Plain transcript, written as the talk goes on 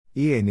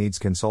EA Needs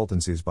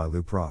Consultancies by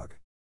lukeprog.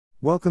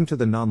 Welcome to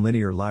the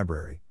Nonlinear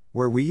Library,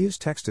 where we use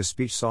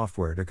text-to-speech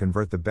software to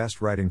convert the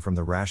best writing from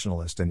the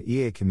rationalist and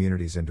EA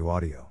communities into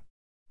audio.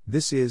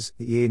 This is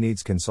EA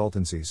Needs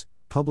Consultancies,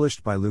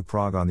 published by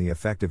lukeprog on the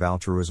Effective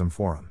Altruism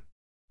Forum.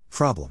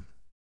 Problem: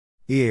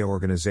 EA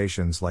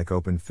organizations like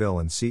Open Phil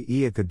and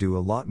CEA could do a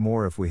lot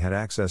more if we had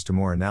access to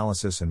more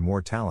analysis and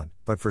more talent,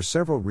 but for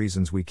several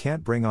reasons we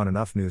can't bring on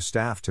enough new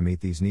staff to meet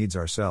these needs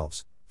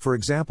ourselves, for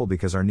example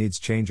because our needs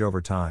change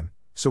over time,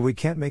 so we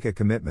can't make a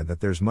commitment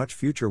that there's much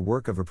future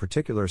work of a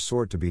particular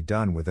sort to be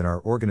done within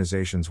our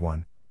organizations.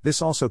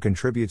 This also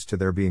contributes to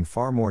there being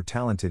far more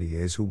talented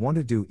EAs who want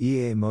to do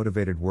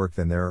EA-motivated work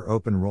than there are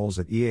open roles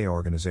at EA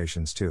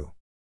organizations too.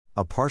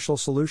 A partial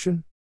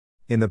solution?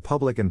 In the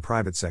public and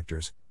private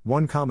sectors,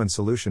 one common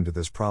solution to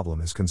this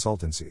problem is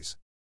consultancies.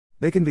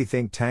 They can be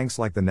think tanks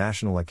like the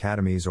National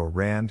Academies or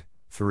RAND,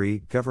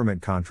 3,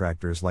 government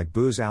contractors like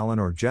Booz Allen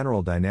or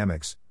General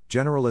Dynamics,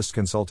 generalist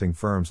consulting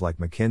firms like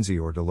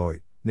McKinsey or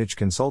Deloitte, niche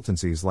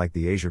consultancies like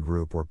the Asia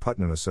Group or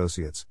Putnam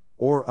Associates,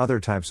 or other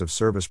types of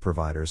service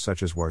providers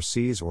such as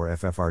UARCs or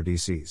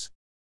FFRDCs.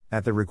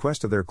 At the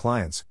request of their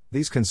clients,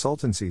 these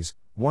consultancies,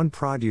 1.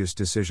 Produce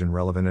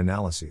decision-relevant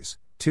analyses,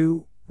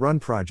 2. Run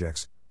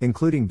projects,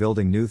 including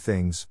building new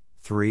things,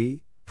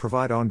 3.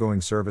 Provide ongoing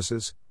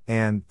services,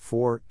 and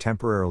 4.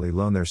 Temporarily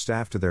loan their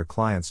staff to their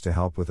clients to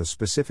help with a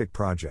specific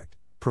project,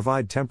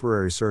 provide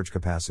temporary surge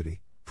capacity,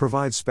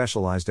 provide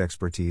specialized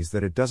expertise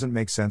that it doesn't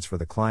make sense for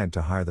the client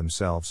to hire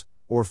themselves,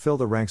 or fill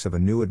the ranks of a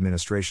new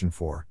administration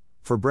for.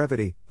 For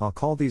brevity, I'll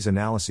call these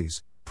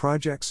analyses,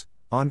 projects,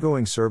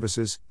 ongoing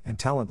services, and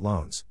talent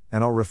loans,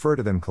 and I'll refer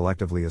to them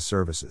collectively as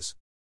services.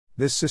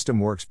 This system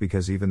works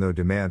because even though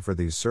demand for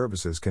these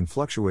services can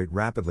fluctuate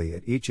rapidly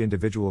at each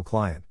individual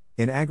client,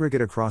 in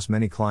aggregate across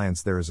many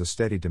clients there is a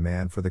steady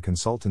demand for the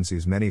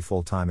consultancy's many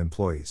full-time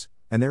employees,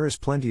 and there is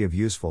plenty of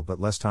useful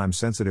but less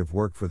time-sensitive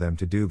work for them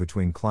to do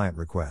between client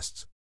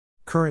requests.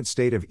 Current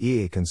state of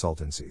EA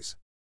consultancies.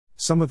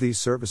 Some of these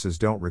services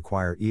don't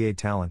require EA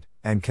talent,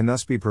 and can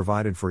thus be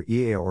provided for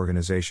EA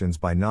organizations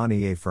by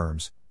non-EA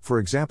firms, for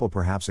example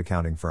perhaps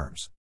accounting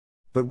firms.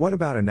 But what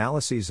about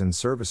analyses and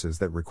services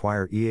that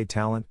require EA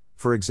talent,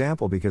 for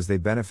example because they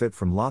benefit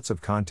from lots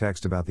of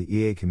context about the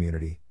EA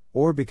community,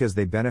 or because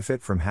they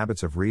benefit from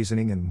habits of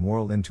reasoning and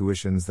moral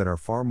intuitions that are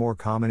far more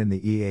common in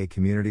the EA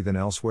community than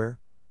elsewhere?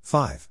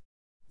 5.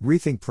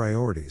 Rethink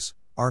Priorities,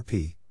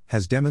 RP,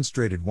 has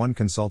demonstrated one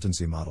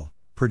consultancy model,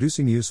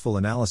 producing useful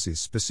analyses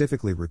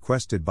specifically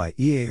requested by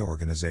EA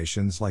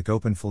organizations like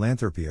Open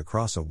Philanthropy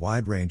across a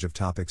wide range of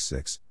topics.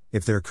 6.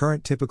 If their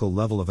current typical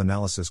level of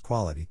analysis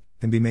quality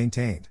can be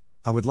maintained,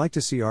 I would like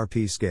to see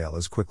RP scale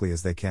as quickly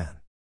as they can.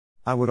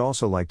 I would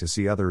also like to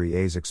see other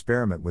EAs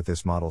experiment with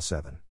this model.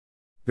 7.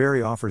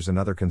 BERI offers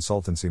another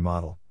consultancy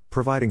model,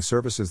 providing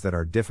services that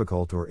are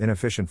difficult or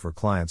inefficient for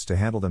clients to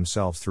handle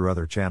themselves through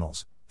other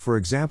channels, for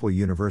example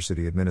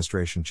university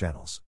administration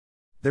channels.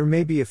 There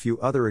may be a few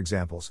other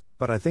examples,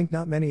 but I think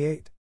not many.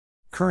 8.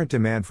 Current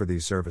demand for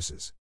these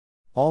services.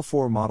 All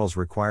 4 models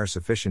require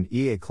sufficient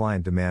EA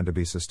client demand to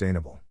be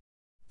sustainable.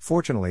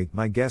 Fortunately,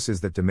 my guess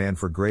is that demand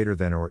for greater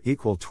than or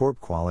equal TORP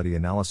quality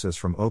analysis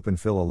from Open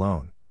Phil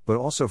alone, but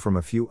also from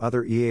a few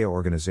other EA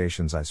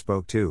organizations I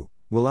spoke to,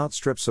 will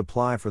outstrip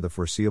supply for the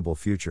foreseeable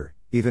future,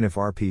 even if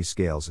RP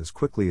scales as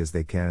quickly as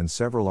they can and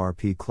several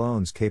RP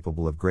clones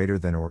capable of greater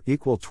than or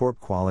equal TORP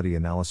quality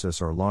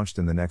analysis are launched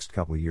in the next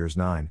couple years.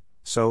 9.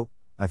 So,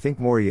 I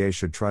think more EAs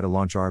should try to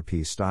launch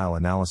RP-style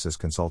analysis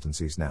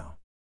consultancies now.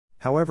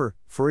 However,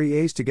 for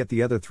EAs to get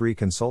the other 3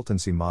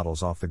 consultancy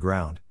models off the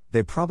ground,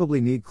 they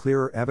probably need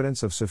clearer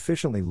evidence of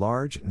sufficiently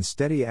large and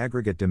steady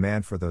aggregate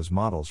demand for those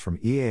models from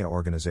EA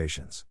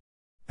organizations.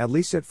 At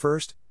least at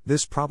first,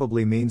 this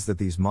probably means that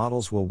these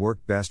models will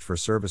work best for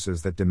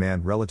services that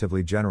demand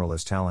relatively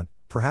generalist talent,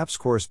 perhaps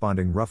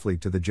corresponding roughly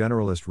to the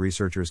generalist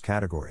researchers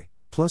category,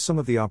 plus some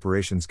of the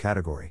operations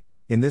category.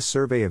 In this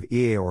survey of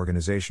EA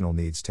organizational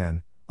needs.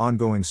 10.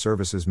 Ongoing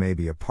services may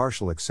be a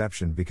partial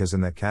exception because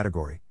in that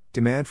category,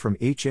 demand from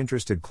each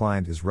interested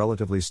client is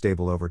relatively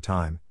stable over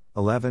time.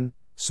 11.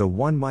 So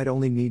one might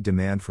only need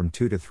demand from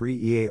 2 to 3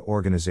 EA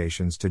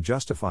organizations to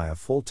justify a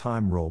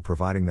full-time role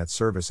providing that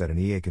service at an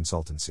EA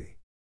consultancy.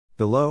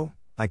 Below,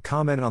 I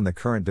comment on the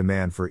current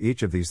demand for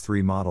each of these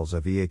 3 models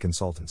of EA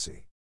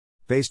consultancy.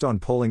 Based on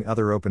polling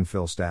other Open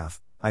Phil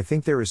staff, I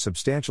think there is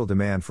substantial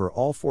demand for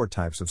all 4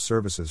 types of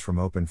services from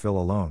Open Phil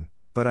alone,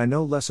 but I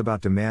know less about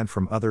demand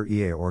from other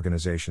EA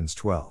organizations.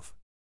 12.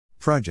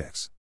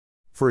 Projects.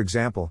 For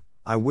example,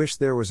 I wish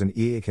there was an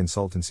EA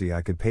consultancy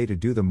I could pay to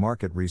do the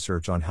market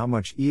research on how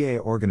much EA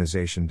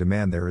organization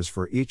demand there is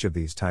for each of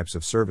these types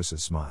of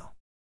services. Smile.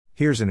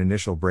 Here's an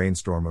initial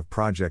brainstorm of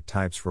project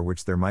types for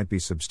which there might be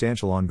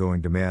substantial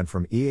ongoing demand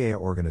from EA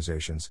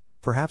organizations,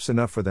 perhaps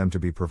enough for them to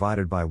be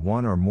provided by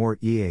 1 or more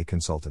EA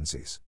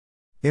consultancies.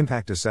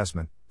 Impact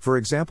assessment, for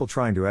example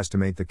trying to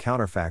estimate the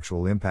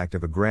counterfactual impact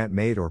of a grant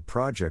made or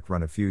project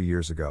run a few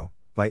years ago,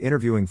 by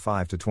interviewing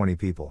 5 to 20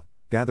 people,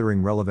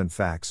 gathering relevant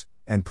facts,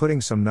 and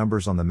putting some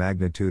numbers on the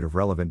magnitude of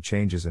relevant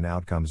changes in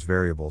outcomes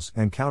variables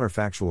and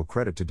counterfactual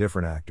credit to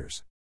different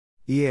actors.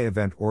 EA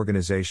event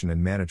organization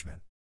and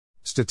management.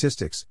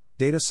 Statistics,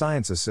 data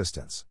science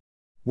assistance.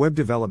 Web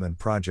development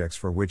projects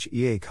for which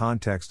EA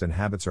context and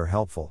habits are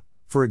helpful,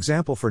 for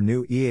example for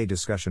new EA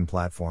discussion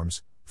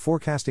platforms,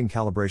 forecasting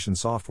calibration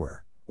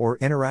software, or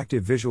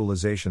interactive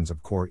visualizations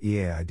of core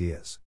EA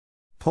ideas.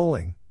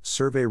 Polling,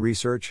 survey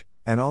research,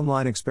 and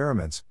online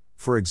experiments,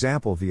 for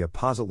example via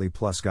Positly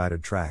Plus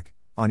guided track,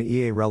 on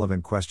EA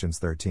relevant questions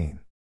 13.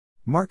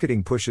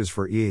 Marketing pushes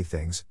for EA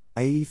things,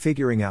 i.e.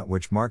 figuring out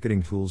which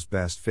marketing tools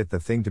best fit the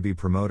thing to be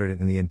promoted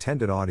in the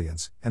intended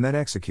audience, and then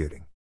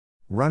executing.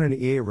 Run an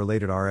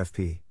EA-related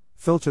RFP,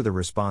 filter the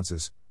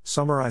responses,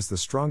 summarize the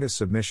strongest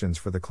submissions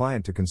for the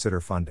client to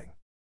consider funding.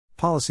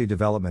 Policy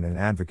development and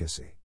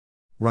advocacy.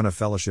 Run a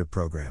fellowship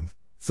program,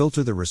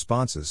 filter the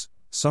responses,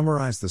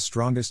 summarize the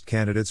strongest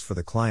candidates for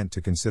the client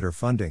to consider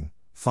funding,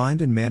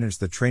 find and manage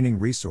the training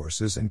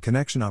resources and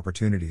connection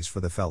opportunities for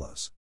the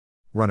fellows.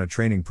 Run a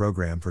training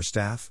program for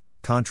staff,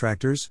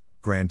 contractors,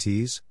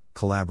 grantees,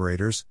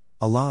 collaborators,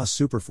 a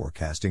super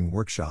forecasting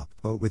workshop,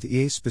 but with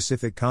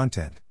EA-specific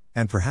content,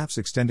 and perhaps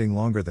extending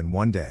longer than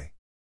one day.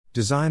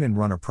 Design and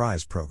run a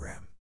prize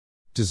program.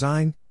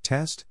 Design,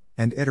 test,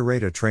 and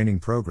iterate a training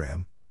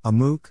program, a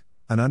MOOC,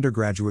 an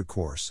undergraduate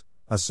course,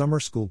 a summer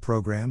school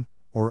program,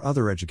 or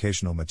other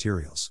educational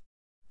materials.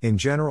 In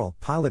general,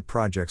 pilot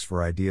projects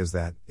for ideas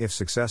that, if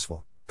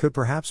successful, could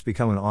perhaps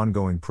become an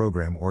ongoing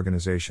program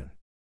organization.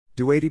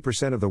 Do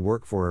 80% of the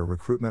work for a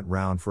recruitment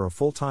round for a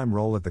full-time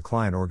role at the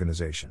client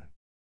organization.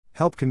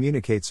 Help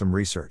communicate some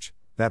research,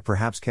 that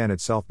perhaps can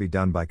itself be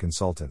done by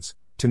consultants,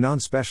 to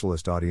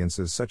non-specialist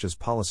audiences such as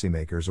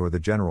policymakers or the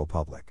general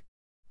public.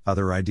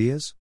 Other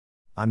ideas?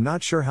 I'm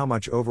not sure how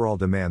much overall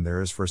demand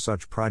there is for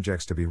such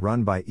projects to be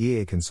run by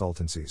EA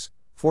consultancies.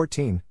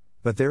 14.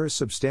 But there is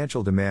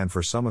substantial demand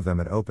for some of them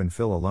at Open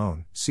Phil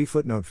alone, see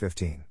footnote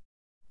 15.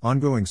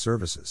 Ongoing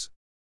services.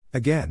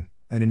 Again,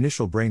 an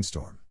initial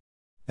brainstorm.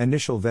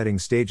 Initial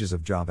vetting stages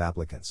of job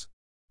applicants.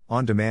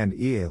 On-demand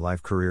EA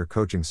life career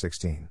coaching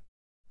 16.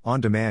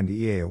 On-demand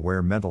EA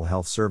aware mental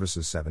health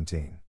services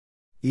 17.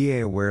 EA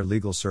aware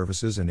legal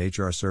services and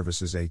HR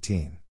services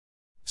 18.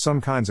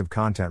 Some kinds of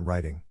content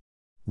writing.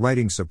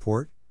 Writing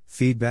support,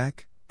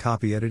 feedback,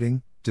 copy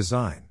editing,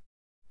 design.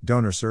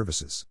 Donor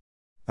services.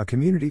 A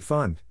community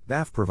fund,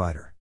 DAF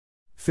provider.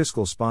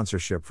 Fiscal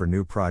sponsorship for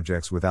new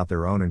projects without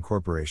their own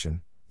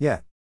incorporation,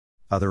 yet.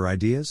 Other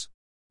ideas?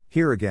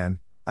 Here again,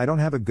 I don't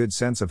have a good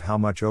sense of how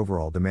much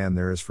overall demand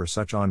there is for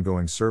such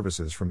ongoing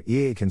services from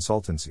EA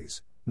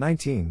consultancies.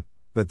 19.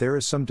 But there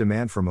is some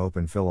demand from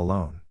Open Phil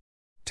alone.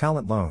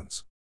 Talent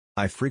loans.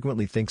 I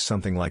frequently think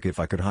something like if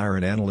I could hire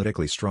an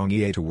analytically strong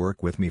EA to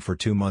work with me for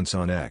 2 months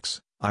on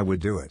X, I would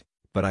do it,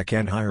 but I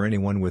can't hire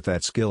anyone with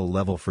that skill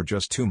level for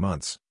just 2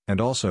 months. And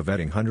also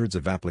vetting hundreds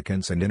of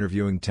applicants and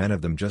interviewing 10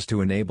 of them just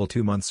to enable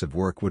 2 months of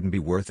work wouldn't be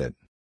worth it.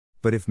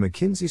 But if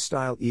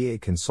McKinsey-style EA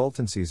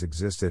consultancies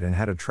existed and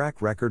had a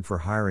track record for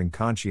hiring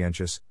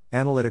conscientious,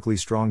 analytically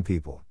strong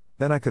people,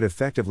 then I could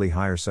effectively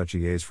hire such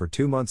EAs for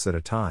 2 months at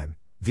a time,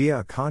 via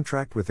a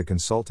contract with the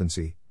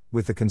consultancy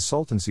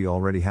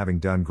already having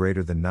done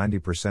greater than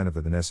 90% of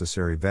the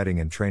necessary vetting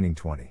and training.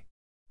 20.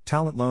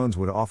 Talent loans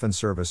would often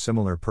serve a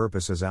similar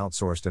purpose as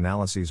outsourced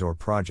analyses or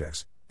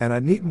projects, and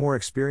I'd need more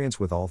experience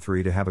with all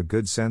three to have a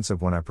good sense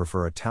of when I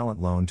prefer a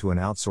talent loan to an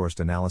outsourced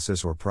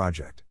analysis or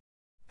project.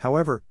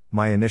 However,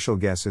 my initial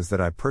guess is that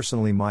I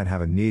personally might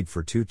have a need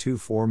for 2 to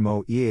 4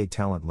 MO EA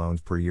talent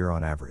loans per year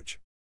on average.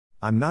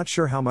 I'm not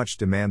sure how much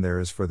demand there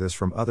is for this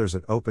from others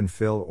at Open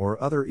Phil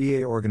or other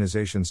EA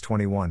organizations.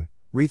 21.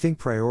 Rethink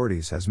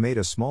Priorities has made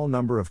a small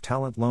number of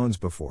talent loans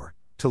before,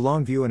 to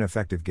Longview and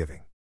Effective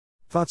Giving.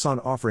 Thoughts on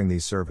offering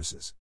these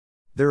services?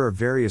 There are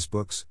various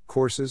books,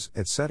 courses,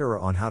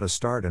 etc. on how to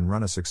start and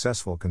run a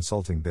successful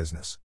consulting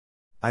business.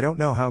 I don't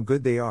know how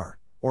good they are,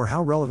 or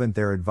how relevant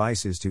their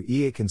advice is to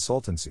EA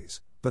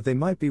consultancies, but they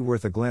might be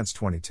worth a glance.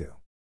 22.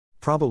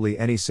 Probably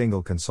any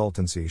single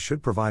consultancy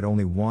should provide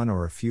only one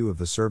or a few of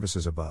the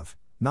services above,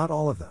 not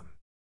all of them.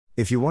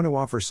 If you want to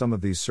offer some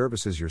of these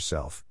services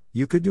yourself,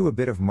 you could do a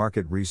bit of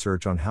market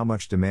research on how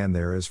much demand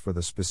there is for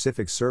the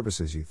specific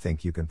services you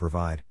think you can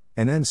provide,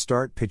 and then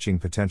start pitching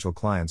potential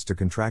clients to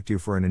contract you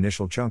for an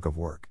initial chunk of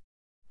work.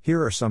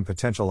 Here are some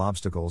potential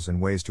obstacles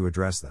and ways to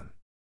address them.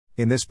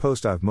 In this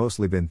post I've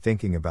mostly been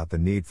thinking about the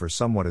need for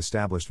somewhat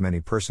established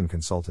many-person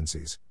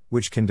consultancies,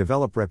 which can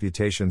develop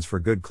reputations for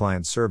good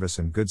client service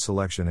and good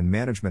selection and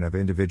management of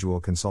individual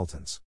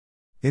consultants.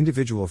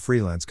 Individual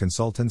freelance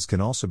consultants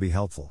can also be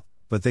helpful,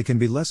 but they can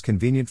be less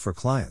convenient for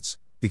clients,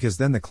 because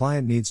then the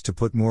client needs to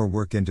put more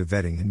work into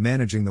vetting and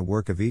managing the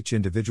work of each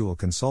individual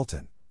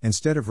consultant,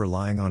 instead of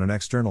relying on an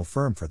external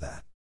firm for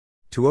that.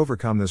 To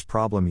overcome this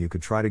problem, you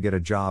could try to get a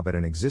job at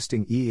an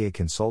existing EA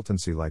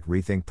consultancy like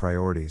Rethink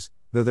Priorities,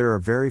 though there are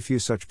very few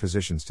such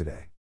positions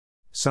today.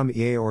 Some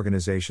EA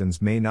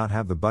organizations may not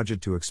have the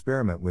budget to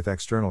experiment with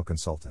external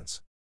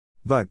consultants.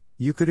 But,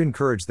 you could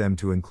encourage them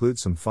to include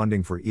some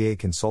funding for EA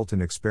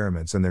consultant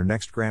experiments in their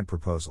next grant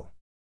proposal.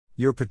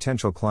 Your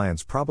potential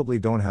clients probably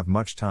don't have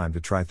much time to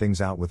try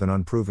things out with an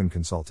unproven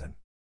consultant.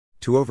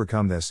 To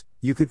overcome this,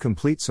 you could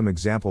complete some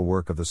example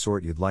work of the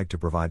sort you'd like to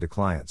provide to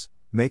clients,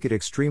 make it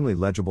extremely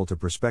legible to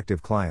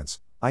prospective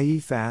clients, i.e.,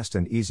 fast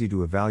and easy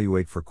to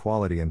evaluate for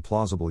quality and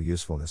plausible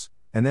usefulness,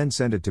 and then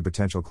send it to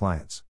potential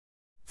clients.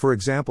 For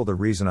example, the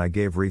reason I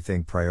gave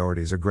Rethink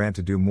Priorities a grant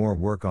to do more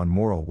work on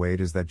moral weight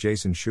is that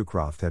Jason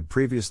Shucroft had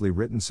previously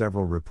written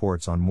several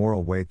reports on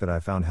moral weight that I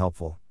found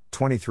helpful,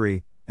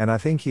 23, and I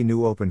think he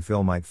knew Open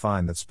Phil might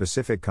find that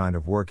specific kind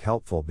of work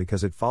helpful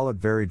because it followed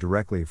very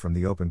directly from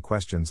the open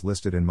questions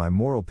listed in my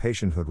Moral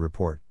Patienthood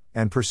report,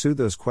 and pursued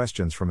those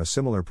questions from a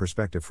similar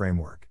perspective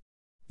framework.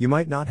 You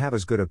might not have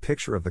as good a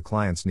picture of the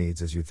client's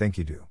needs as you think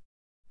you do.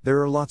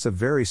 There are lots of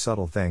very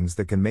subtle things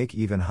that can make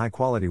even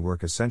high-quality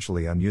work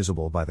essentially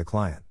unusable by the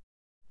client.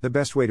 The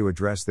best way to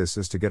address this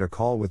is to get a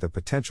call with a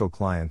potential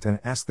client and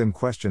ask them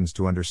questions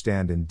to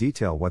understand in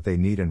detail what they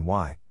need and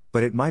why,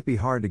 but it might be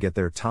hard to get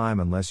their time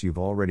unless you've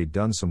already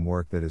done some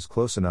work that is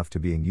close enough to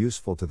being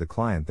useful to the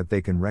client that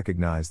they can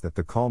recognize that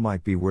the call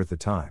might be worth the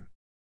time.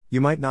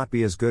 You might not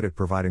be as good at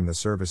providing the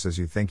service as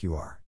you think you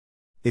are.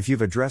 If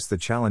you've addressed the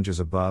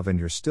challenges above and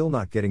you're still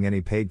not getting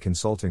any paid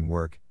consulting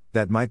work,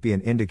 that might be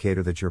an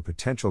indicator that your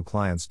potential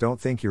clients don't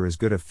think you're as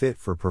good a fit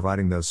for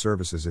providing those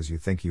services as you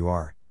think you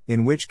are,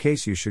 in which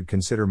case you should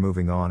consider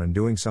moving on and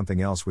doing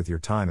something else with your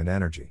time and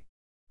energy.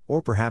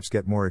 Or perhaps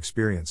get more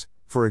experience,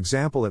 for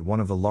example at one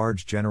of the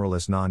large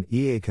generalist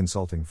non-EA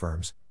consulting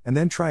firms, and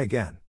then try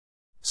again.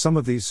 Some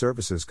of these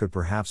services could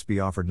perhaps be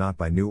offered not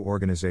by new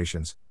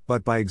organizations,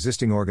 but by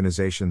existing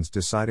organizations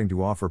deciding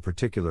to offer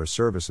particular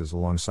services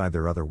alongside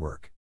their other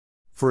work.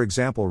 For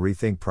example,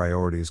 Rethink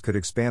Priorities could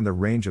expand the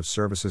range of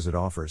services it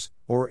offers,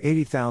 or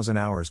 80,000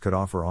 Hours could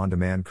offer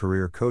on-demand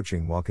career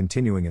coaching while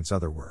continuing its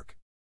other work.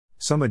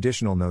 Some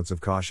additional notes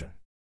of caution.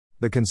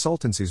 The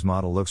consultancies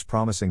model looks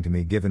promising to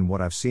me given what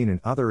I've seen in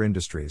other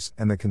industries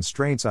and the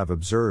constraints I've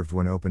observed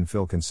when Open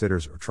Phil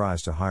considers or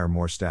tries to hire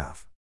more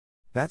staff.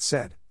 That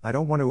said, I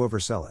don't want to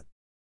oversell it.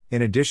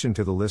 In addition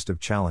to the list of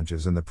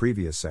challenges in the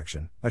previous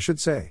section, I should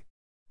say,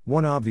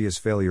 one obvious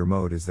failure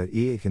mode is that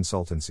EA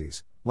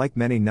consultancies, like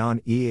many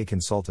non-EA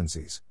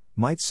consultancies,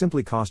 might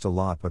simply cost a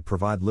lot but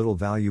provide little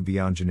value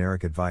beyond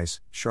generic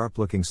advice,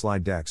 sharp-looking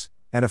slide decks,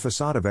 and a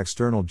facade of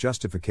external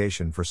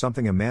justification for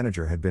something a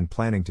manager had been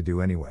planning to do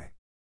anyway.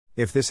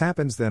 If this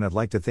happens, then I'd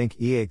like to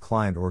think EA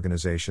client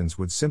organizations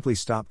would simply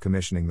stop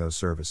commissioning those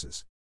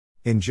services.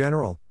 In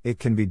general, it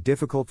can be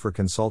difficult for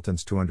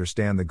consultants to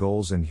understand the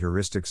goals and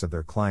heuristics of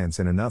their clients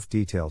in enough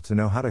detail to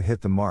know how to hit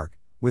the mark,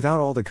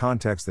 without all the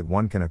context that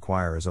one can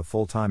acquire as a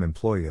full-time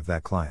employee of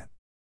that client.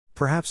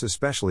 Perhaps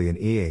especially in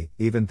EA,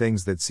 even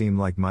things that seem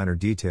like minor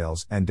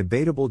details and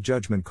debatable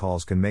judgment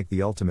calls can make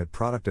the ultimate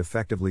product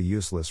effectively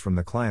useless from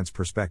the client's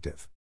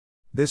perspective.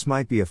 This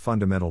might be a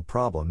fundamental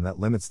problem that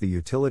limits the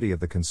utility of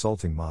the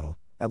consulting model,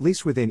 at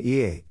least within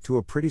EA, to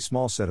a pretty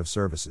small set of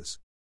services.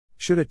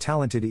 Should a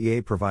talented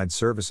EA provide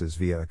services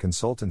via a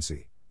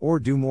consultancy, or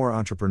do more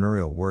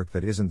entrepreneurial work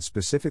that isn't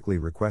specifically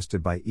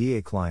requested by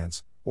EA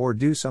clients, or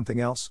do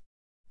something else?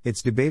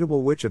 It's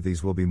debatable which of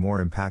these will be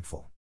more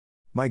impactful.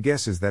 My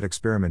guess is that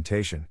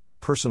experimentation,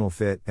 personal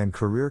fit, and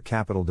career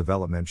capital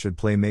development should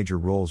play major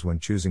roles when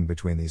choosing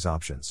between these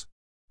options.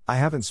 I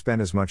haven't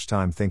spent as much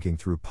time thinking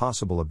through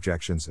possible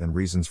objections and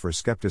reasons for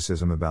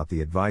skepticism about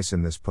the advice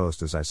in this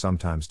post as I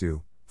sometimes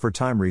do, for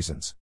time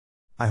reasons.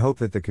 I hope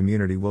that the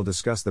community will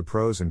discuss the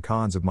pros and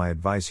cons of my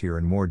advice here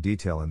in more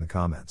detail in the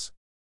comments.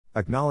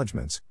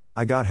 Acknowledgements.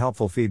 I got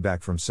helpful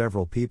feedback from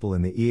several people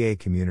in the EA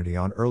community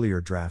on earlier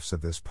drafts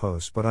of this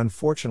post, but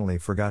unfortunately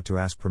forgot to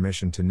ask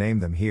permission to name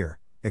them here,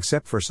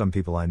 except for some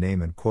people I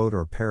name and quote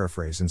or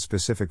paraphrase in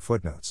specific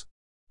footnotes.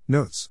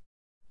 Notes.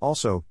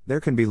 Also,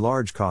 there can be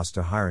large costs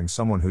to hiring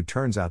someone who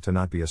turns out to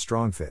not be a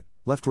strong fit,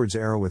 leftwards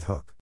arrow with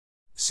hook.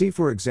 See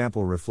for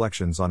example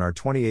reflections on our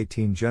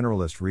 2018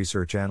 generalist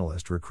research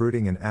analyst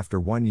recruiting, and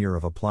after 1 year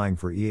of applying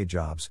for EA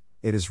jobs,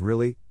 it is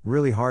really,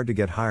 really hard to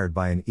get hired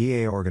by an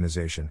EA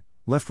organization,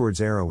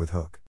 leftwards arrow with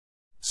hook.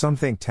 Some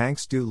think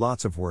tanks do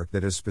lots of work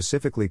that is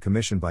specifically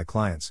commissioned by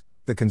clients,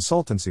 the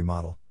consultancy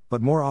model,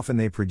 but more often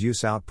they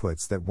produce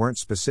outputs that weren't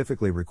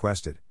specifically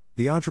requested,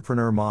 the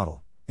entrepreneur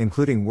model,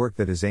 including work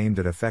that is aimed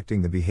at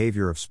affecting the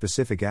behavior of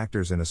specific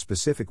actors in a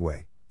specific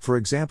way, for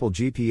example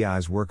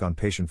GPI's work on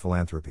patient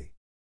philanthropy.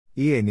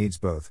 EA needs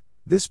both.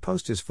 This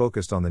post is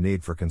focused on the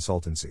need for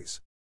consultancies.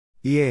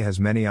 EA has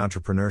many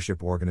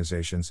entrepreneurship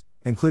organizations,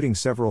 including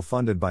several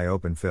funded by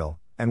Open Phil,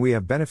 and we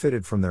have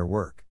benefited from their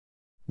work.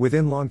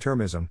 Within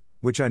long-termism,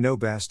 which I know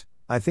best,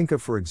 I think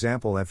of for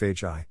example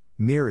FHI,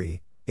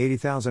 BERI,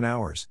 80,000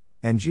 Hours,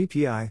 and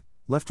GPI,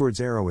 leftwards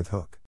arrow with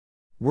hook.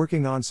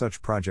 Working on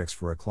such projects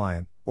for a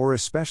client, or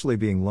especially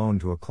being loaned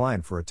to a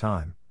client for a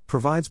time,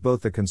 provides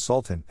both the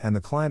consultant and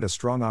the client a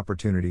strong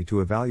opportunity to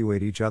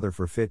evaluate each other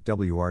for fit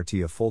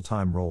WRT, a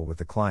full-time role with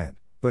the client,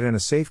 but in a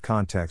safe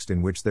context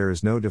in which there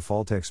is no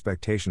default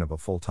expectation of a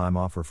full-time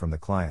offer from the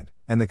client,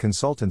 and the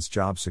consultant's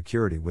job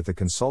security with the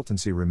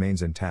consultancy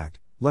remains intact,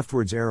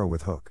 leftwards arrow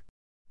with hook.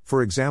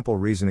 For example,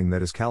 reasoning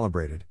that is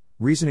calibrated,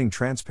 reasoning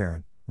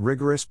transparent,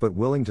 rigorous but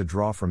willing to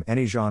draw from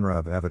any genre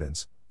of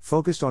evidence,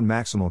 focused on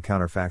maximal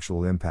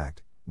counterfactual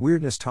impact,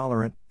 weirdness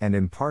tolerant, and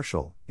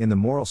impartial, in the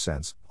moral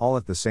sense, all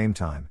at the same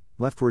time,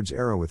 leftwards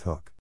arrow with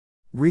hook.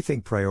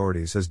 Rethink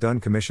Priorities has done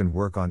commissioned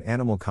work on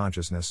animal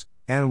consciousness,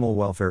 animal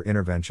welfare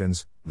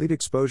interventions, lead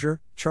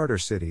exposure, charter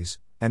cities,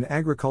 and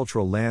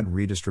agricultural land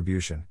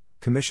redistribution,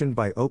 commissioned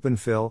by Open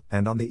Phil,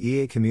 and on the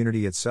EA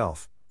community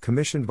itself,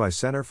 commissioned by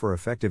Center for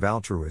Effective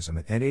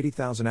Altruism and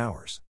 80,000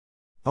 hours.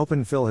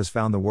 Open Phil has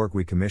found the work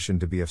we commissioned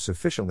to be of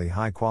sufficiently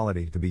high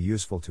quality to be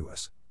useful to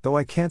us, though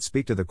I can't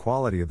speak to the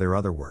quality of their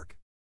other work.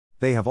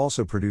 They have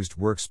also produced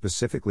work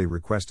specifically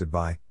requested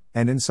by,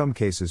 and in some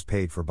cases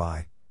paid for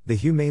by, the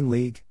Humane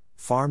League,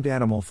 Farmed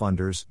Animal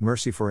Funders,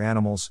 Mercy for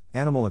Animals,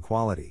 Animal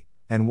Equality,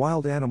 and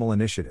Wild Animal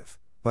Initiative,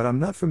 but I'm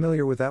not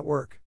familiar with that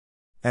work.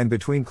 And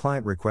between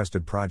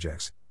client-requested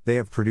projects, they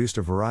have produced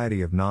a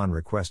variety of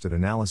non-requested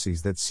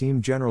analyses that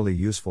seem generally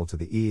useful to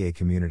the EA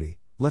community,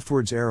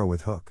 leftwards arrow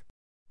with hook.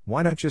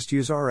 Why not just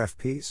use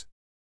RFPs?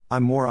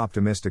 I'm more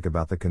optimistic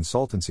about the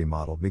consultancy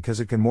model because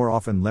it can more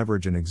often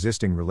leverage an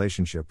existing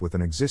relationship with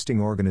an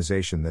existing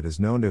organization that is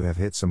known to have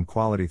hit some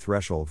quality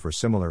threshold for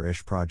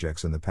similar-ish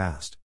projects in the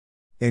past.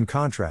 In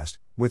contrast,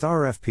 with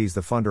RFPs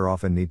the funder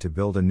often need to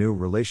build a new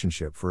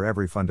relationship for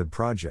every funded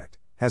project,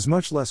 has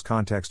much less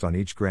context on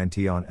each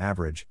grantee on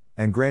average,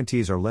 and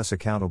grantees are less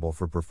accountable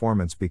for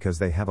performance because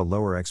they have a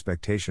lower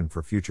expectation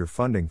for future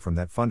funding from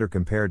that funder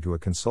compared to a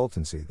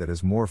consultancy that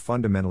is more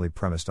fundamentally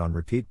premised on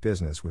repeat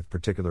business with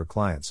particular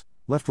clients,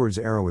 leftwards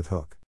arrow with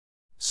hook.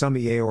 Some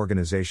EA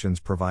organizations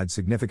provide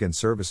significant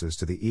services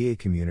to the EA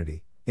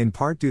community, in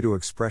part due to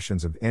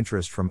expressions of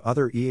interest from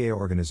other EA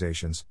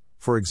organizations,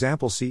 for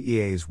example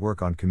CEA's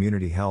work on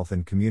community health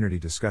and community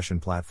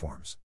discussion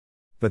platforms.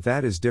 But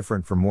that is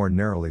different from more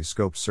narrowly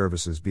scoped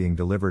services being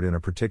delivered in a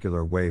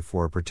particular way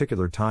for a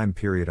particular time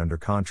period under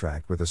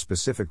contract with a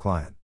specific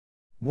client.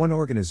 One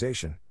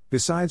organization,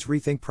 besides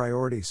Rethink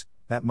Priorities,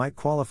 that might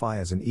qualify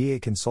as an EA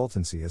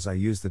consultancy, as I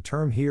use the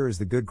term here, is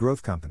the Good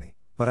Growth Company,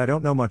 but I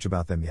don't know much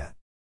about them yet.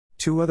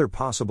 Two other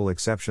possible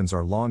exceptions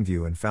are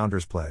Longview and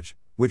Founders Pledge,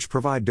 which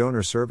provide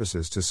donor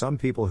services to some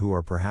people who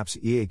are perhaps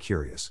EA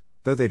curious,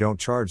 though they don't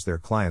charge their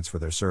clients for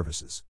their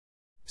services.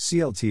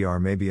 CLTR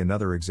may be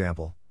another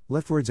example,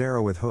 leftwards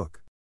arrow with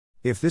hook.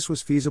 If this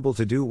was feasible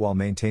to do while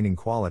maintaining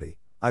quality,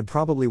 I'd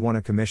probably want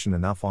to commission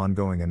enough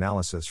ongoing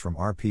analysis from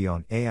RP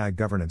on AI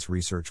governance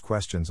research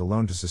questions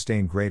alone to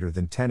sustain greater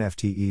than 10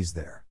 FTEs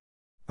there.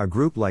 A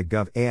group like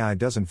GovAI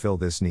doesn't fill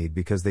this need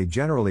because they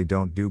generally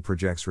don't do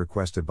projects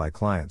requested by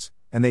clients,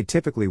 and they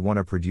typically want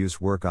to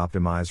produce work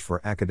optimized for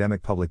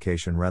academic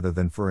publication rather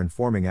than for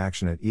informing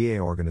action at EA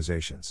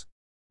organizations.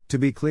 To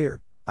be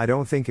clear, I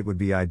don't think it would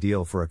be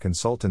ideal for a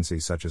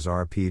consultancy such as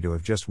RP to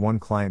have just one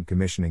client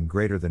commissioning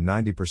greater than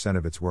 90%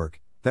 of its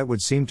work. That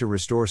would seem to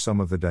restore some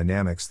of the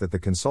dynamics that the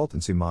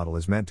consultancy model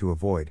is meant to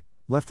avoid,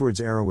 leftwards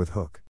arrow with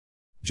hook.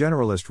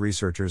 Generalist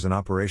researchers and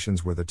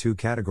operations were the two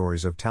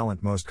categories of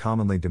talent most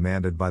commonly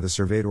demanded by the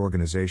surveyed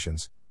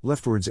organizations,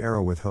 leftwards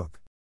arrow with hook.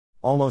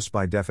 Almost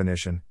by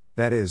definition,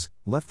 that is,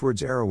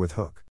 leftwards arrow with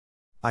hook.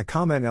 I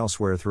comment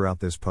elsewhere throughout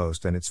this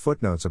post and its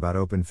footnotes about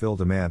Open Phil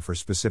demand for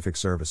specific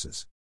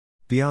services.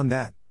 Beyond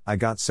that, I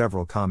got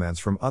several comments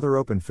from other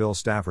Open Phil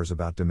staffers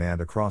about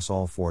demand across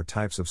all four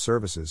types of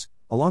services,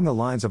 along the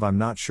lines of I'm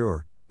not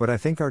sure, but I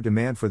think our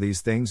demand for these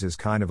things is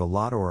kind of a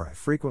lot, or I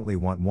frequently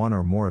want one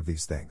or more of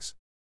these things.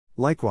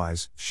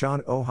 Likewise,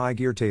 Sean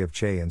O'Higirte of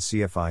Che and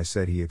CFI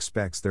said he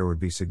expects there would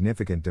be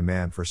significant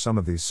demand for some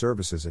of these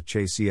services at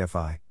Che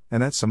CFI,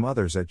 and that some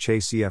others at Che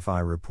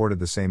CFI reported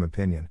the same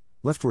opinion,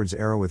 leftwards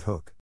arrow with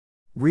hook.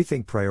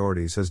 Rethink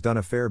Priorities has done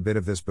a fair bit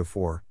of this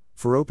before,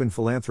 for Open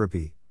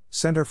Philanthropy,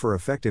 Center for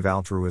Effective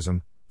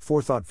Altruism,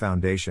 Forethought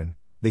Foundation,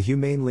 the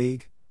Humane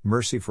League,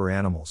 Mercy for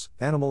Animals,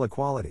 Animal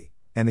Equality,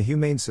 and the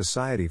Humane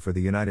Society for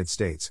the United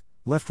States,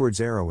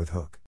 leftwards arrow with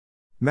hook.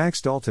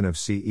 Max Dalton of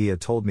CEA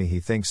told me he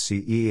thinks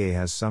CEA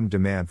has some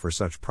demand for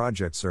such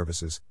project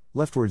services,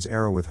 leftwards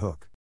arrow with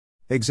hook.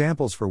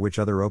 Examples for which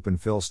other Open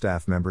Phil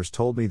staff members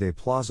told me they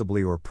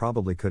plausibly or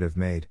probably could have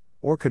made,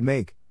 or could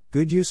make,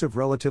 good use of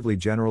relatively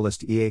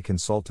generalist EA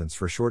consultants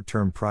for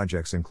short-term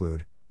projects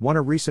include: 1.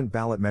 A recent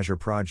ballot measure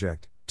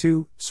project,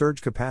 2.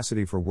 Surge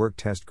capacity for work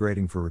test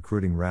grading for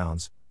recruiting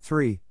rounds,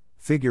 3.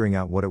 Figuring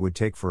out what it would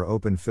take for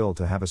Open Phil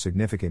to have a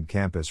significant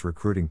campus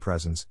recruiting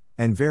presence,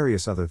 and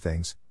various other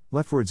things,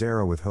 leftwards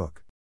arrow with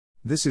hook.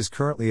 This is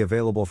currently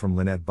available from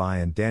Lynette Bai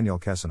and Daniel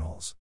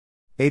Kessenholz.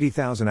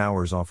 80,000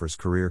 hours offers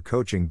career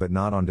coaching but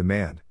not on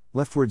demand,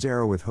 leftwards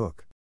arrow with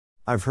hook.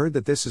 I've heard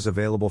that this is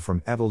available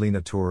from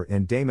Evelina Tour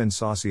and Damon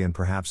Saucy and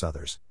perhaps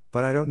others,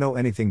 but I don't know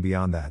anything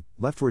beyond that,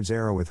 leftwards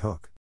arrow with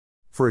hook.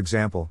 For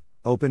example,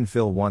 Open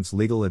Phil wants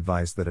legal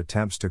advice that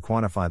attempts to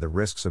quantify the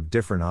risks of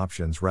different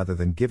options rather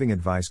than giving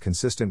advice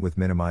consistent with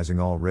minimizing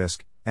all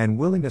risk, and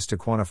willingness to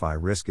quantify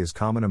risk is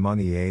common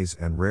among EAs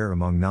and rare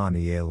among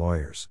non-EA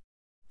lawyers.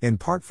 In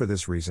part for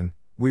this reason,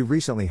 we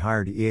recently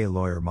hired EA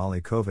lawyer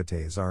Molly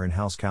Kovate as our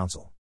in-house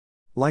counsel.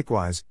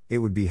 Likewise, it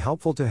would be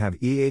helpful to have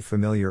EA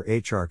familiar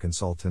HR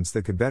consultants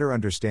that could better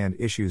understand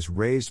issues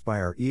raised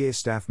by our EA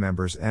staff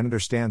members and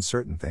understand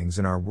certain things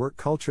in our work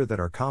culture that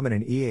are common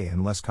in EA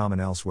and less common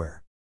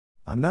elsewhere.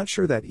 I'm not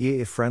sure that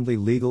EA-friendly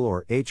legal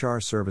or HR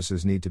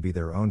services need to be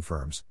their own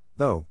firms,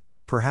 though.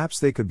 Perhaps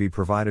they could be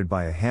provided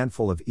by a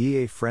handful of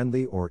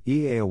EA-friendly or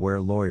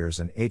EA-aware lawyers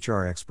and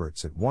HR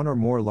experts at one or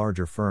more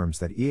larger firms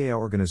that EA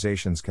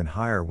organizations can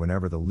hire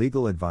whenever the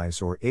legal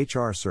advice or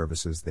HR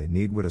services they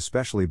need would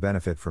especially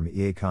benefit from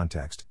EA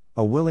context,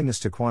 a willingness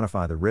to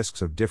quantify the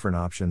risks of different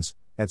options,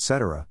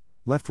 etc.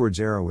 Leftwards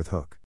arrow with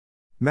hook.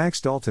 Max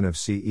Dalton of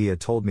CEA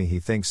told me he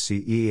thinks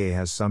CEA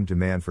has some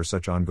demand for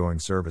such ongoing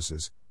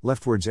services,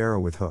 leftwards arrow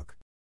with hook.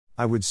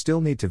 I would still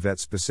need to vet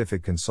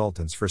specific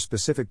consultants for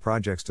specific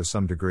projects to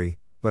some degree,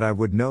 but I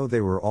would know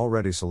they were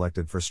already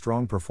selected for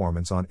strong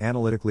performance on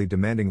analytically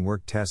demanding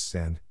work tests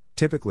and,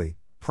 typically,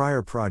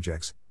 prior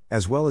projects,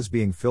 as well as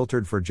being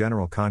filtered for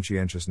general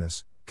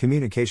conscientiousness,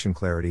 communication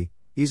clarity,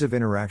 ease of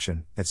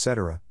interaction,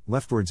 etc.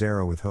 Leftwards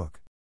arrow with hook.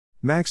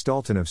 Max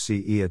Dalton of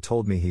CEA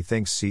told me he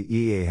thinks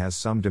CEA has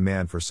some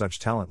demand for such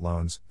talent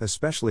loans,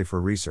 especially for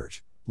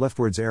research,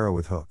 leftwards arrow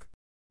with hook.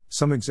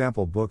 Some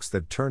example books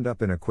that turned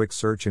up in a quick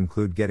search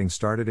include Getting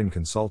Started in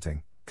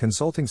Consulting,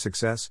 Consulting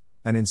Success,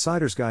 An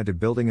Insider's Guide to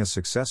Building a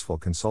Successful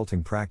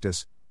Consulting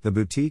Practice, The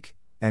Boutique,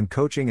 and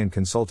Coaching and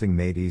Consulting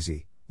Made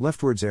Easy,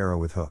 leftwards arrow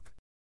with hook.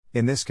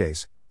 In this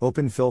case,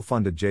 Open Phil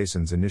funded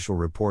Jason's initial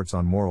reports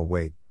on moral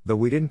weight, though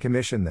we didn't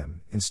commission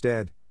them.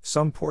 Instead,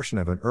 some portion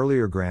of an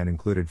earlier grant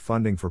included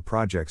funding for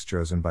projects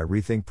chosen by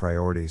Rethink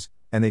Priorities,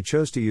 and they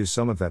chose to use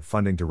some of that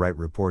funding to write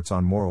reports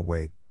on moral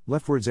weight,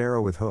 leftwards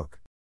arrow with hook.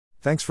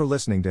 Thanks for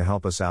listening. To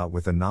help us out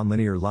with the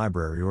Nonlinear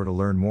Library or to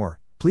learn more,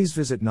 please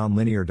visit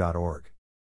nonlinear.org.